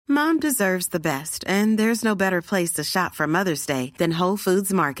Mom deserves the best, and there's no better place to shop for Mother's Day than Whole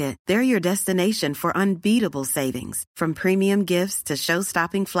Foods Market. They're your destination for unbeatable savings, from premium gifts to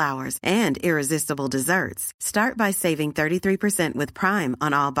show-stopping flowers and irresistible desserts. Start by saving 33% with Prime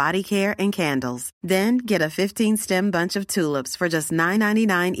on all body care and candles. Then get a 15-stem bunch of tulips for just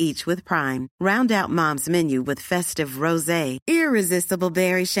 $9.99 each with Prime. Round out Mom's menu with festive rosé, irresistible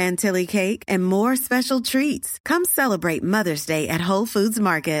berry chantilly cake, and more special treats. Come celebrate Mother's Day at Whole Foods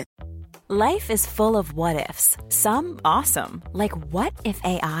Market. Life is full of what-ifs. Some awesome, like what if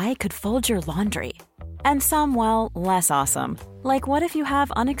AI could fold your laundry? And some, well, less awesome, like what if you have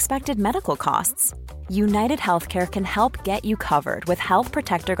unexpected medical costs? United Healthcare can help get you covered with Health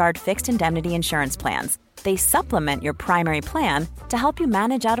Protector Guard fixed indemnity insurance plans. They supplement your primary plan to help you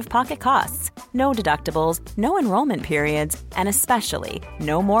manage out-of-pocket costs. No deductibles, no enrollment periods, and especially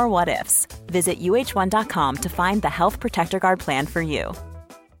no more what-ifs. Visit uh1.com to find the Health Protector Guard plan for you.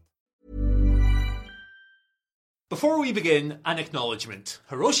 Before we begin, an acknowledgement.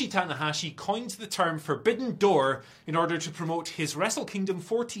 Hiroshi Tanahashi coined the term Forbidden Door in order to promote his Wrestle Kingdom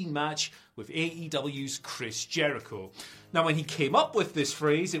 14 match with AEW's Chris Jericho. Now, when he came up with this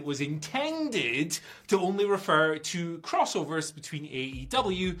phrase, it was intended to only refer to crossovers between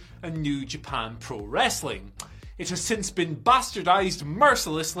AEW and New Japan Pro Wrestling. It has since been bastardized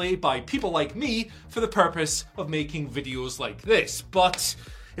mercilessly by people like me for the purpose of making videos like this, but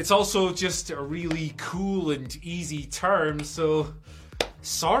it's also just a really cool and easy term, so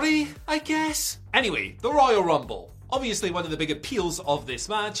sorry, I guess? Anyway, the Royal Rumble. Obviously, one of the big appeals of this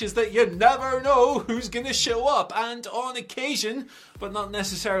match is that you never know who's going to show up, and on occasion, but not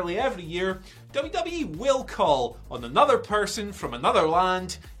necessarily every year, WWE will call on another person from another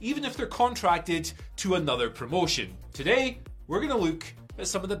land, even if they're contracted to another promotion. Today, we're going to look at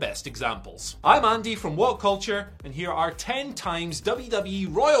some of the best examples. I'm Andy from What Culture, and here are 10 times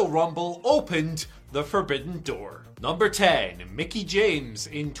WWE Royal Rumble opened the Forbidden Door. Number 10, Mickie James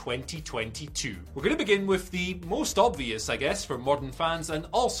in 2022. We're going to begin with the most obvious, I guess, for modern fans, and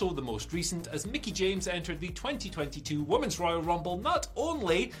also the most recent, as Mickie James entered the 2022 Women's Royal Rumble not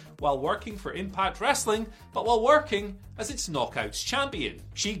only while working for Impact Wrestling, but while working as its Knockouts champion.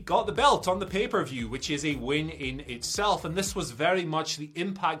 She got the belt on the pay-per-view, which is a win in itself, and this was very much the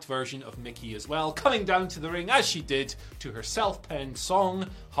Impact version of Mickie as well, coming down to the ring as she did to her self-penned song,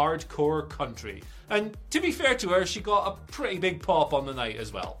 Hardcore Country. And to be fair to her, she got a pretty big pop on the night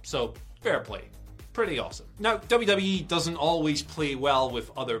as well, so fair play. Pretty awesome. Now, WWE doesn't always play well with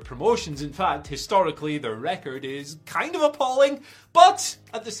other promotions. In fact, historically, their record is kind of appalling. But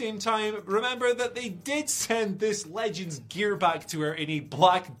at the same time, remember that they did send this legend's gear back to her in a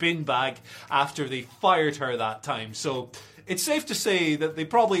black bin bag after they fired her that time. So it's safe to say that they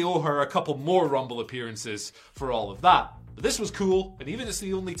probably owe her a couple more Rumble appearances for all of that. But this was cool, and even if it's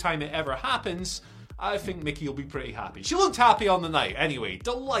the only time it ever happens, I think Mickie will be pretty happy. She looked happy on the night. Anyway,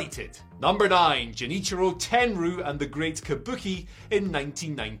 delighted. Number 9, Genichiro Tenryu and the Great Kabuki in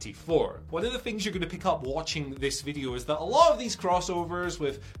 1994. One of the things you're going to pick up watching this video is that a lot of these crossovers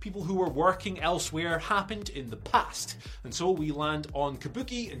with people who were working elsewhere happened in the past. And so we land on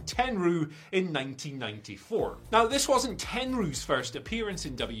Kabuki and Tenryu in 1994. Now, this wasn't Tenryu's first appearance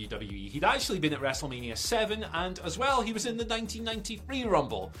in WWE. He'd actually been at WrestleMania 7, and as well, he was in the 1993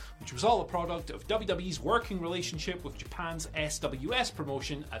 Rumble, which was all a product of WWE's working relationship with Japan's SWS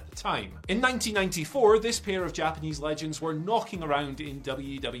promotion at the time. In 1994, this pair of Japanese legends were knocking around in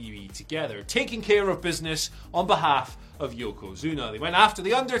WWE together, taking care of business on behalf of Yokozuna. They went after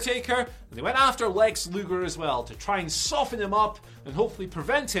The Undertaker, and they went after Lex Luger as well to try and soften him up and hopefully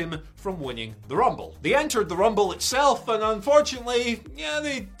prevent him from winning the Rumble. They entered the Rumble itself, and unfortunately,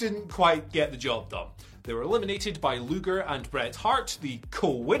 they didn't quite get the job done. They were eliminated by Luger and Bret Hart, the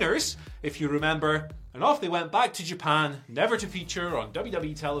co-winners, if you remember, and off they went back to Japan, never to feature on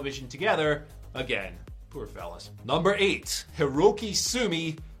WWE television together again. Poor fellas. Number 8, Hiroki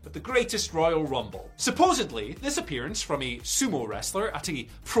Sumi at the Greatest Royal Rumble. Supposedly, this appearance from a sumo wrestler at a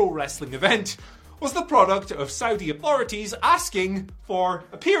pro wrestling event was the product of Saudi authorities asking for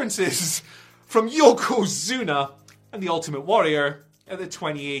appearances from Yokozuna and the Ultimate Warrior at the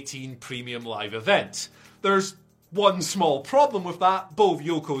 2018 Premium Live event. There's one small problem with that. Both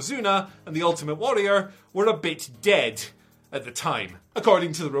Yokozuna and the Ultimate Warrior were a bit dead at the time.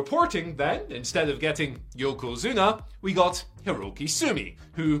 According to the reporting, then, instead of getting Yokozuna, we got Hiroki Sumi,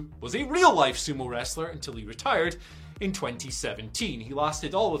 who was a real-life sumo wrestler until he retired in 2017. He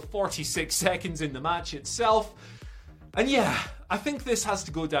lasted all of 46 seconds in the match itself. And yeah, I think this has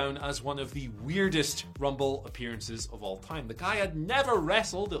to go down as one of the weirdest Rumble appearances of all time. The guy had never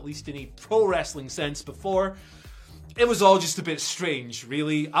wrestled, at least in a pro wrestling sense, before. It was all just a bit strange,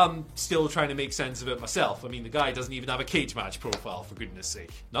 really. I'm still trying to make sense of it myself. I mean, the guy doesn't even have a cage match profile, for goodness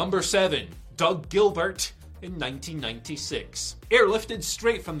sake. Number 7, Doug Gilbert in 1996. Airlifted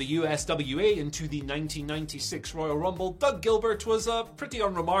straight from the USWA into the 1996 Royal Rumble, Doug Gilbert was a pretty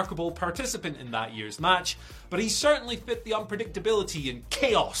unremarkable participant in that year's match, but he certainly fit the unpredictability and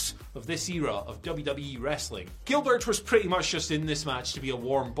chaos of this era of WWE wrestling. Gilbert was pretty much just in this match to be a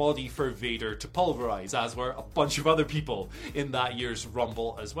warm body for Vader to pulverize, as were a bunch of other people in that year's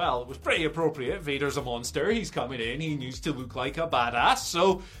Rumble as well. It was pretty appropriate. Vader's a monster, he's coming in, he needs to look like a badass,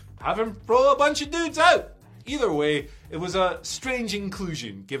 so have him throw a bunch of dudes out. Either way, it was a strange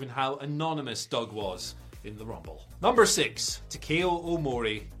inclusion given how anonymous Doug was in the Rumble. Number 6, Takeo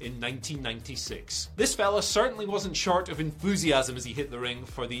Omori in 1996. This fella certainly wasn't short of enthusiasm as he hit the ring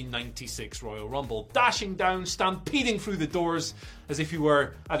for the 96 Royal Rumble, dashing down, stampeding through the doors as if he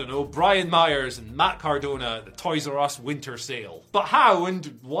were, I don't know, Brian Myers and Matt Cardona at the Toys R Us winter sale. But how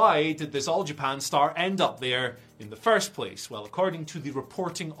and why did this All Japan star end up there in the first place? Well, according to the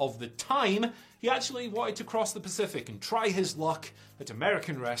reporting of the time, he actually wanted to cross the Pacific and try his luck at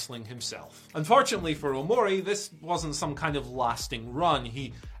American wrestling himself. Unfortunately for Omori, this wasn't some kind of lasting run.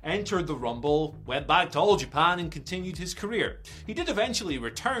 He entered the Rumble, went back to All Japan and continued his career. He did eventually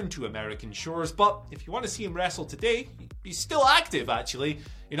return to American shores, but if you want to see him wrestle today, he's still active actually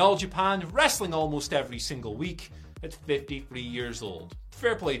in All Japan, wrestling almost every single week at 53 years old.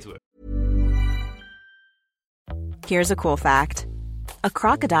 Fair play to him. Here's a cool fact. A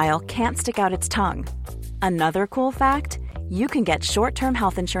crocodile can't stick out its tongue. Another cool fact, you can get short-term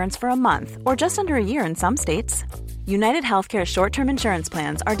health insurance for a month or just under a year in some states. United Healthcare short-term insurance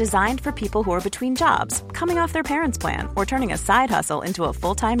plans are designed for people who are between jobs, coming off their parents' plan, or turning a side hustle into a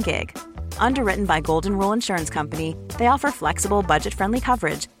full-time gig. Underwritten by Golden Rule Insurance Company, they offer flexible, budget-friendly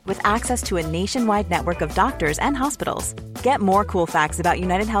coverage with access to a nationwide network of doctors and hospitals. Get more cool facts about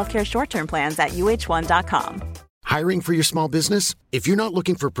United Healthcare short-term plans at uh1.com. Hiring for your small business? If you're not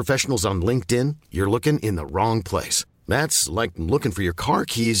looking for professionals on LinkedIn, you're looking in the wrong place. That's like looking for your car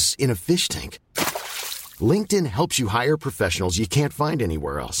keys in a fish tank. LinkedIn helps you hire professionals you can't find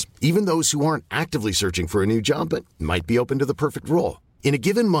anywhere else, even those who aren't actively searching for a new job but might be open to the perfect role. In a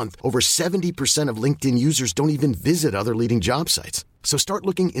given month, over 70% of LinkedIn users don't even visit other leading job sites. So start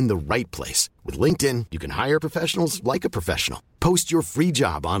looking in the right place. With LinkedIn, you can hire professionals like a professional. Post your free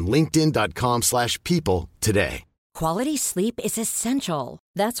job on linkedin.com/people today. Quality sleep is essential.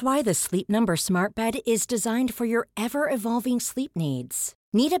 That's why the Sleep Number Smart Bed is designed for your ever-evolving sleep needs.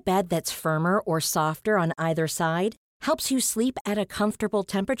 Need a bed that's firmer or softer on either side? Helps you sleep at a comfortable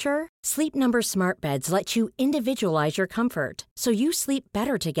temperature? Sleep Number Smart Beds let you individualize your comfort, so you sleep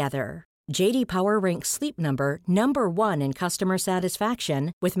better together. J.D. Power ranks Sleep Number number 1 in customer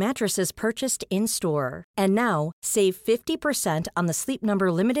satisfaction with mattresses purchased in-store. And now, save 50% on the Sleep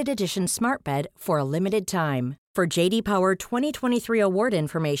Number Limited Edition Smart Bed for a limited time. For J.D. Power 2023 award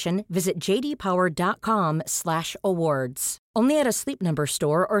information, visit jdpower.com/awards. Only at a Sleep Number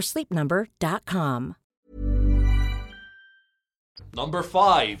store or sleepnumber.com. Number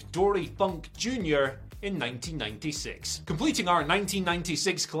 5, Dory Funk Jr. in 1996. Completing our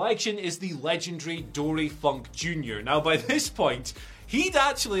 1996 collection is the legendary Dory Funk Jr. Now, by this point, he'd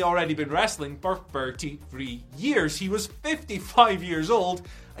actually already been wrestling for 33 years. He was 55 years old,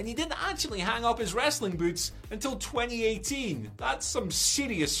 and he didn't actually hang up his wrestling boots until 2018. That's some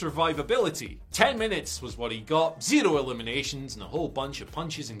serious survivability. 10 minutes was what he got, 0 eliminations, and a whole bunch of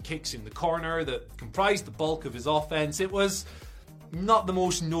punches and kicks in the corner that comprised the bulk of his offense. It was not the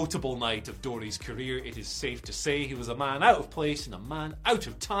most notable night of Dory's career, it is safe to say. He was a man out of place and a man out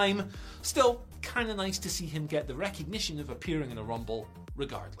of time. Still, kinda nice to see him get the recognition of appearing in a Rumble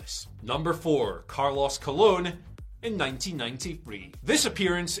regardless. Number 4, Carlos Colon in 1993. This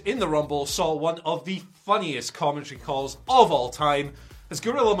appearance in the Rumble saw one of the funniest commentary calls of all time, as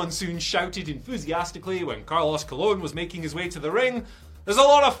Gorilla Monsoon shouted enthusiastically when Carlos Colon was making his way to the ring, "There's a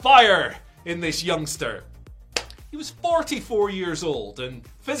lot of fire in this youngster." He was 44 years old and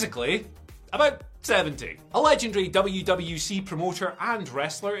physically about 70. A legendary WWC promoter and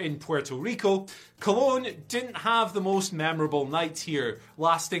wrestler in Puerto Rico, Colon didn't have the most memorable night here,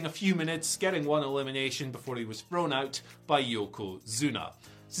 lasting a few minutes, getting 1 elimination before he was thrown out by Yokozuna.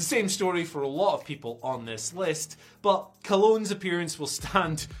 It's the same story for a lot of people on this list, but Colon's appearance will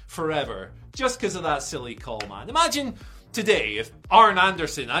stand forever, just because of that silly call, man. Imagine today, if Arn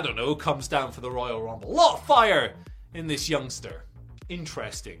Anderson, I don't know, comes down for the Royal Rumble. A lot of fire in this youngster.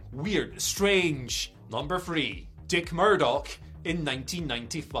 Interesting, weird, strange. Number 3, Dick Murdoch in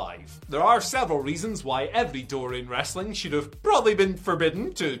 1995. There are several reasons why every door in wrestling should have probably been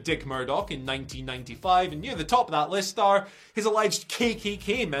forbidden to Dick Murdoch in 1995, and near the top of that list are his alleged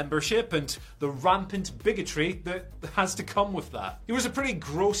KKK membership and the rampant bigotry that has to come with that. He was a pretty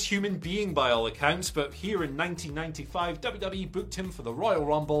gross human being by all accounts, but here in 1995, WWE booked him for the Royal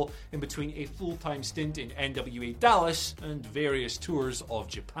Rumble in between a full-time stint in NWA Dallas and various tours of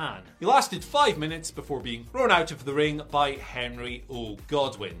Japan. He lasted 5 minutes before being thrown out of the ring by Henry O.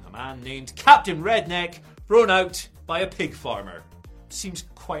 Godwin, a man named Captain Redneck, thrown out by a pig farmer. Seems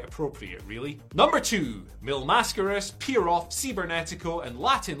quite appropriate, really. Number 2, Mil Mascaras, Pieroth, Cibernetico, and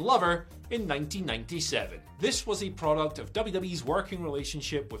Latin Lover in 1997. This was a product of WWE's working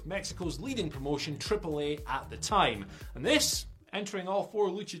relationship with Mexico's leading promotion AAA at the time, and this, entering all 4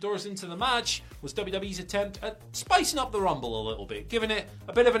 luchadors into the match, was WWE's attempt at spicing up the Rumble a little bit, giving it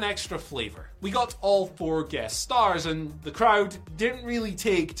a bit of an extra flavour. We got all 4 guest stars, and the crowd didn't really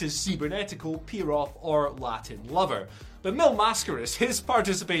take to Cibernetico, Pieroth, or Latin Lover. But Mil Mascaras, his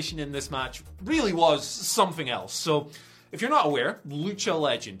participation in this match really was something else. So, if you're not aware, lucha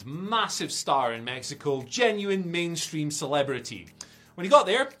legend, massive star in Mexico, genuine mainstream celebrity. When he got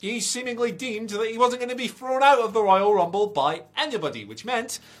there, he seemingly deemed that he wasn't going to be thrown out of the Royal Rumble by anybody, which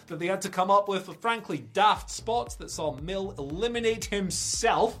meant that they had to come up with a frankly daft spot that saw Mil eliminate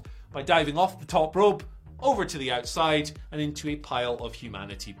himself by diving off the top rope, over to the outside, and into a pile of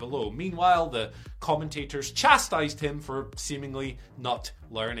humanity below. Meanwhile, the commentators chastised him for seemingly not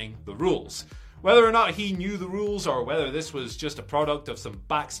learning the rules. Whether or not he knew the rules, or whether this was just a product of some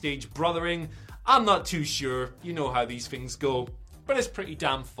backstage brothering, I'm not too sure. You know how these things go. But it's pretty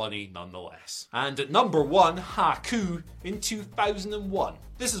damn funny nonetheless. And at number 1, Haku in 2001.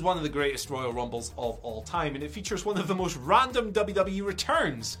 This is one of the greatest Royal Rumbles of all time, and it features one of the most random WWE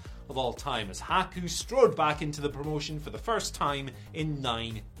returns of all time, as Haku strode back into the promotion for the first time in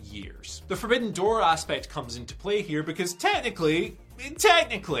 9 years. The Forbidden Door aspect comes into play here because technically,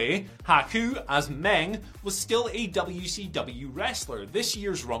 Haku, as Meng, was still a WCW wrestler. This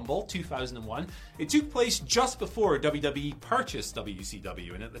year's Rumble, 2001, it took place just before WWE purchased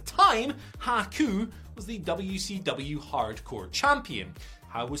WCW, and at the time, Haku was the WCW Hardcore Champion.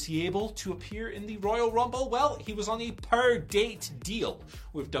 How was he able to appear in the Royal Rumble? Well, he was on a per-date deal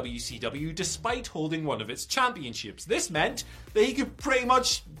with WCW despite holding one of its championships. This meant that he could pretty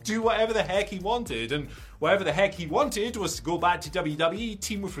much do whatever the heck he wanted, and whatever the heck he wanted was to go back to WWE,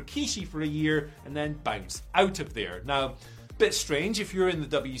 team with Rikishi for a year, and then bounce out of there. Now, bit strange, if you're in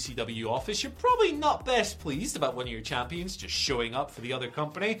the WCW office, you're probably not best pleased about one of your champions just showing up for the other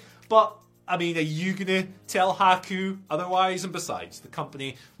company, but I mean, are you gonna tell Haku otherwise? And besides, the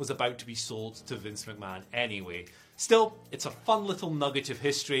company was about to be sold to Vince McMahon anyway. Still, it's a fun little nugget of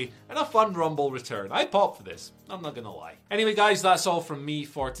history and a fun Rumble return. I'd pop for this, I'm not gonna lie. Anyway guys, that's all from me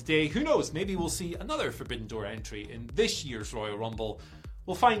for today. Who knows, maybe we'll see another Forbidden Door entry in this year's Royal Rumble.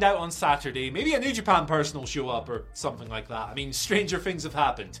 We'll find out on Saturday. Maybe a New Japan person will show up or something like that. I mean, stranger things have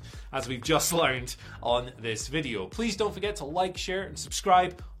happened, as we've just learned on this video. Please don't forget to like, share, and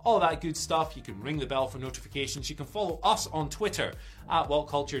subscribe. All that good stuff. You can ring the bell for notifications. You can follow us on Twitter at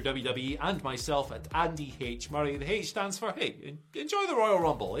WhatCultureWWE and myself at Andy H. Murray. The H stands for, hey, enjoy the Royal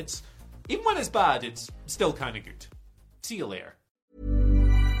Rumble. It's, even when it's bad, it's still kind of good. See you later.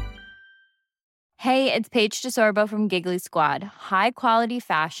 Hey, it's Paige DeSorbo from Giggly Squad. High quality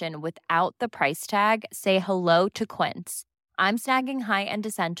fashion without the price tag. Say hello to Quince. I'm snagging high-end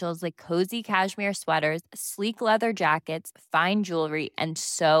essentials like cozy cashmere sweaters, sleek leather jackets, fine jewelry, and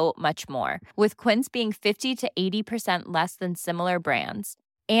so much more. With Quince being 50 to 80% less than similar brands.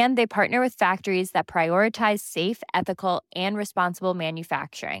 And they partner with factories that prioritize safe, ethical, and responsible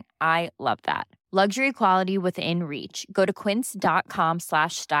manufacturing. I love that. Luxury quality within reach. Go to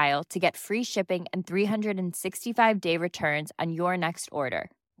quince.com/style to get free shipping and 365-day returns on your next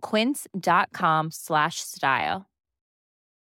order. Quince.com/style.